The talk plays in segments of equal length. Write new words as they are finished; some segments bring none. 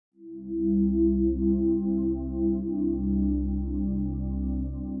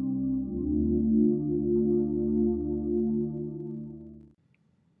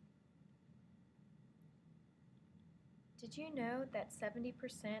70%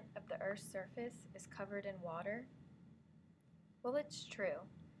 of the Earth's surface is covered in water? Well, it's true.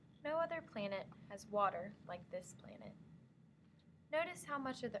 No other planet has water like this planet. Notice how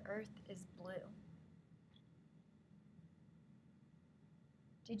much of the Earth is blue.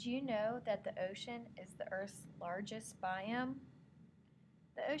 Did you know that the ocean is the Earth's largest biome?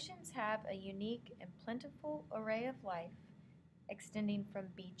 The oceans have a unique and plentiful array of life, extending from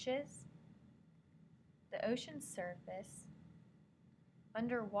beaches, the ocean's surface,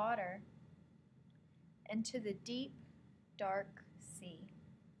 underwater, and to the deep, dark sea.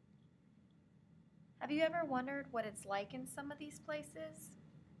 Have you ever wondered what it's like in some of these places?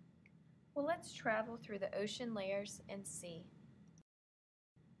 Well, let's travel through the ocean layers and see.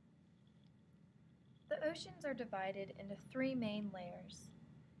 The oceans are divided into three main layers: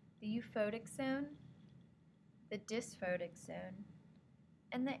 the euphotic zone, the dysphotic zone,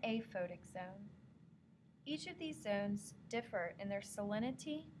 and the aphotic zone. Each of these zones differ in their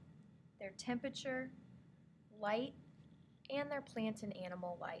salinity, their temperature, light, and their plant and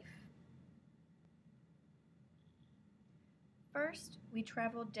animal life. First, we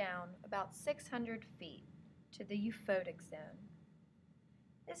traveled down about 600 feet to the euphotic zone.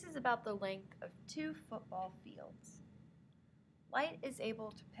 This is about the length of 2 football fields. Light is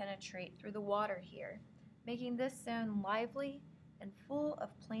able to penetrate through the water here, making this zone lively and full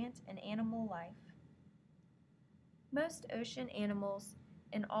of plant and animal life. Most ocean animals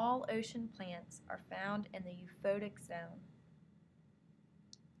and all ocean plants are found in the euphotic zone.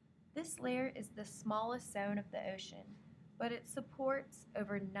 This layer is the smallest zone of the ocean, but it supports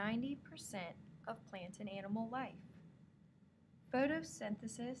over 90% of plant and animal life.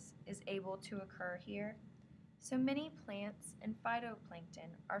 Photosynthesis is able to occur here, so many plants and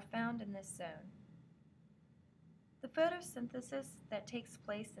phytoplankton are found in this zone. The photosynthesis that takes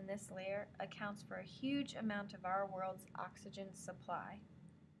place in this layer accounts for a huge amount of our world's oxygen supply.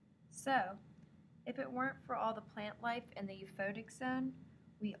 So, if it weren't for all the plant life in the euphotic zone,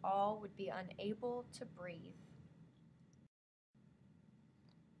 we all would be unable to breathe.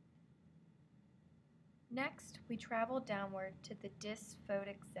 Next, we travel downward to the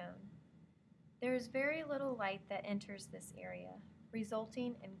dysphotic zone. There is very little light that enters this area,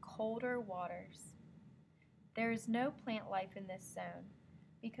 resulting in colder waters. There is no plant life in this zone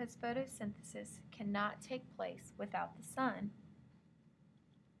because photosynthesis cannot take place without the sun.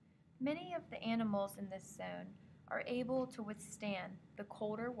 Many of the animals in this zone are able to withstand the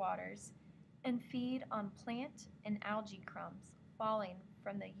colder waters and feed on plant and algae crumbs falling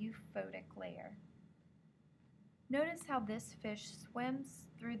from the euphotic layer. Notice how this fish swims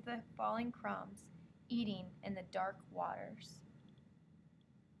through the falling crumbs, eating in the dark waters.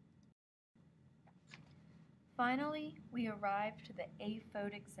 Finally, we arrive to the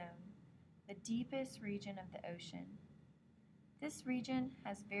aphotic zone, the deepest region of the ocean. This region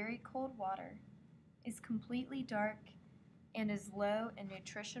has very cold water, is completely dark, and is low in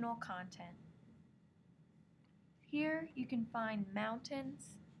nutritional content. Here you can find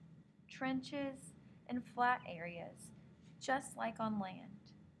mountains, trenches, and flat areas, just like on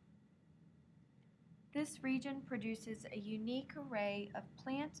land. This region produces a unique array of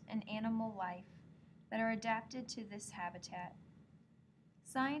plant and animal life that are adapted to this habitat.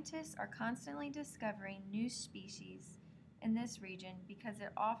 Scientists are constantly discovering new species in this region because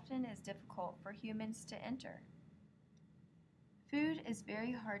it often is difficult for humans to enter. Food is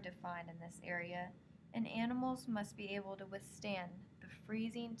very hard to find in this area, and animals must be able to withstand the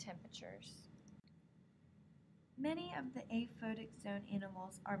freezing temperatures. Many of the aphotic zone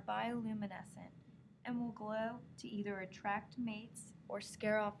animals are bioluminescent and will glow to either attract mates or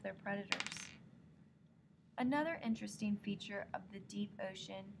scare off their predators. Another interesting feature of the deep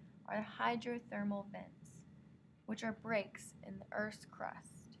ocean are hydrothermal vents, which are breaks in the Earth's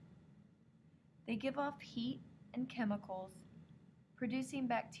crust. They give off heat and chemicals, producing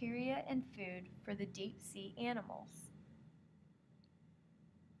bacteria and food for the deep sea animals.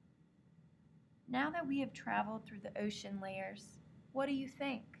 Now that we have traveled through the ocean layers, what do you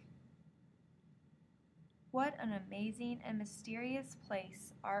think? What an amazing and mysterious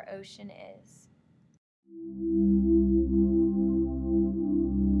place our ocean is.